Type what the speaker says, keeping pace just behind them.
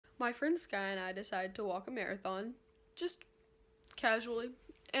My friend Sky and I decided to walk a marathon, just casually,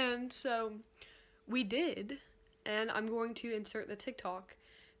 and so we did, and I'm going to insert the TikTok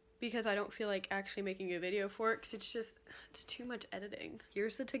because I don't feel like actually making a video for it because it's too much editing.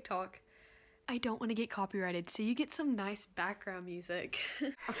 Here's the TikTok. I don't want to get copyrighted, so you get some nice background music.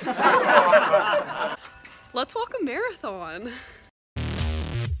 Let's walk a marathon.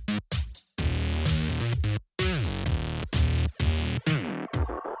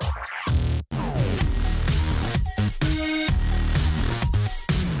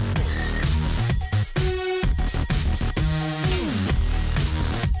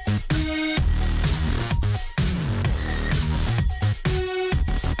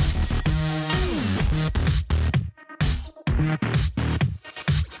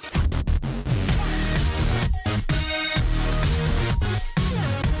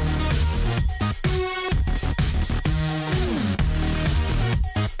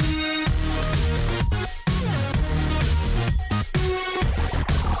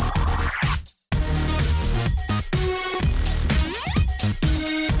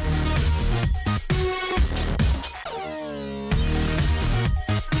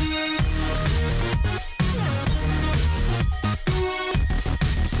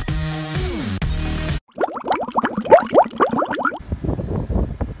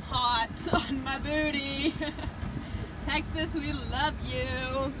 Texas, we love you.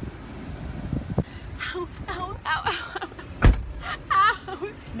 Ow, ow, ow, ow, ow.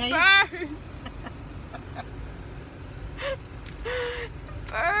 Burns.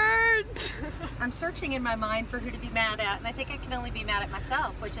 Burns. I'm searching in my mind for who to be mad at, and I think I can only be mad at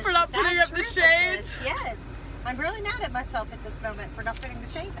myself, which is for not putting up the shades. Yes, I'm really mad at myself at this moment for not putting the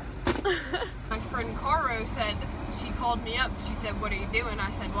shade up. My friend Caro said, she called me up, she said, what are you doing?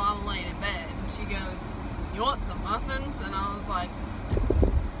 I said, well, I'm laying in bed. And she goes, you want some muffins? And I was like,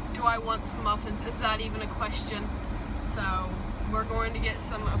 do I want some muffins? Is that even a question? So we're going to get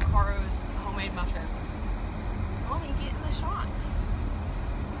some of Caro's homemade muffins. Let me get in the shot.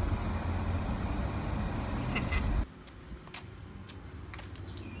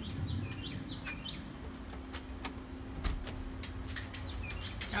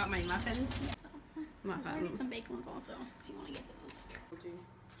 You want my muffins? Yeah. Muffins. I'll get some bacon ones also, if you want to get those.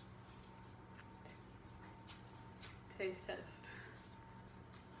 Taste test.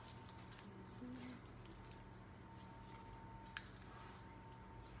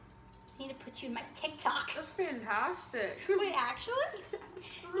 I need to put you in my TikTok. That's fantastic. Wait, actually?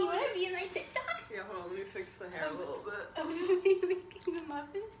 You want to be in my TikTok? Yeah, hold on, let me fix the hair a little bit. Of me making the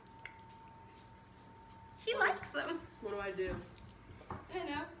muffin? She likes them. What do I do? I don't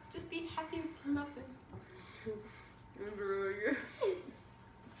know. Just be happy with your muffin. It's really good.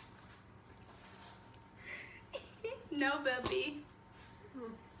 No, Bubby.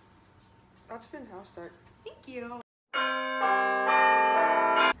 That's fantastic. Thank you.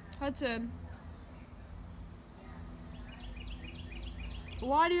 Hudson.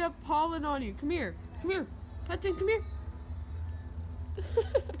 Why do you have pollen on you? Come here. Come here. Hudson, come here.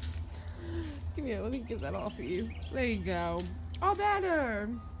 Come here, let me get that off of you. There you go. All better.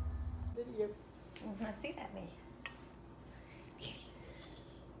 Video. I see that me.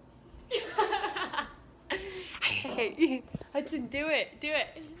 Hey, Hudson, do it. Do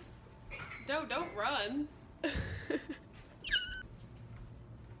it. No, don't run.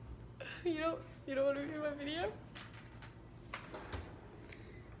 You don't want to do my video?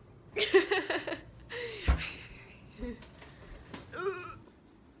 Oh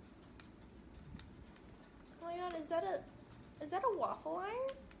my god, is that a waffle iron?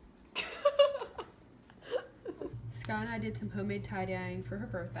 Sky and I did some homemade tie-dyeing for her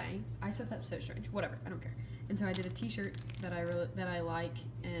birthday. I said that's so strange. Whatever, I don't care. And so I did a t-shirt that I like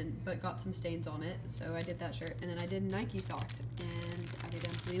but got some stains on it. So I did that shirt, and then I did Nike socks, and I did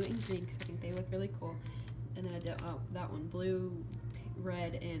them blue and green because I think they look really cool. And then I did that one, blue,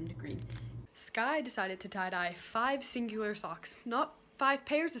 red, and green. Sky decided to tie-dye 5 singular socks, not 5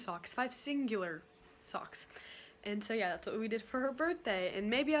 pairs of socks, 5 singular socks. And so yeah, that's what we did for her birthday. And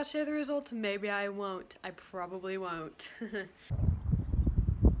maybe I'll share the results, maybe I won't. I probably won't.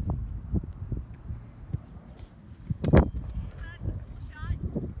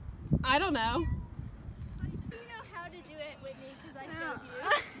 I don't know. You know how to do it, Whitney, because I showed you.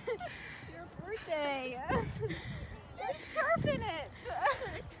 It's your birthday. There's turf in it.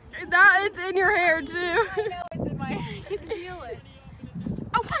 It's in your hair too. I know it's in my hair. I can feel it.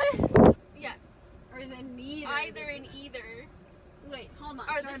 Oh. Yeah. Or then neither. Either and either Wait, hold on.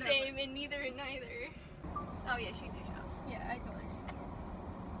 are the same, and neither and neither. Oh yeah, she did show. Yeah, I told her.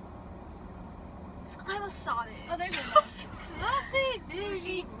 I was saw it. Oh, there's a Classy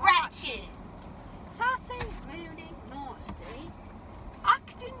bougie rat. watching. Sassy, moody, nasty,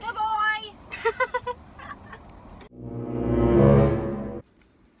 acting. Bye-bye.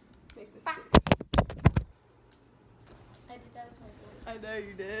 Make this Back. stick. I did that with my voice. I know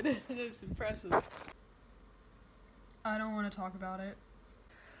you did. That's impressive. I don't want to talk about it.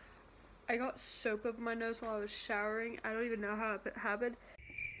 I got soap up my nose while I was showering. I don't even know how it happened.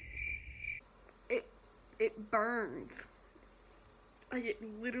 It burns. Like it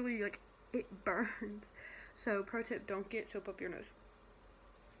literally, like, it burns. So pro tip, don't get soap up your nose.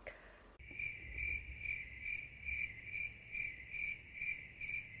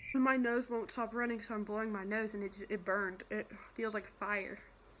 My nose won't stop running, so I'm blowing my nose and it burned. It feels like fire.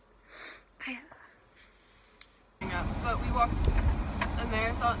 Fire. But we walked a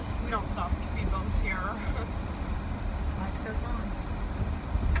marathon. We don't stop for speed bumps here. Life goes on.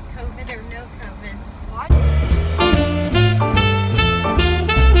 COVID or no COVID. What?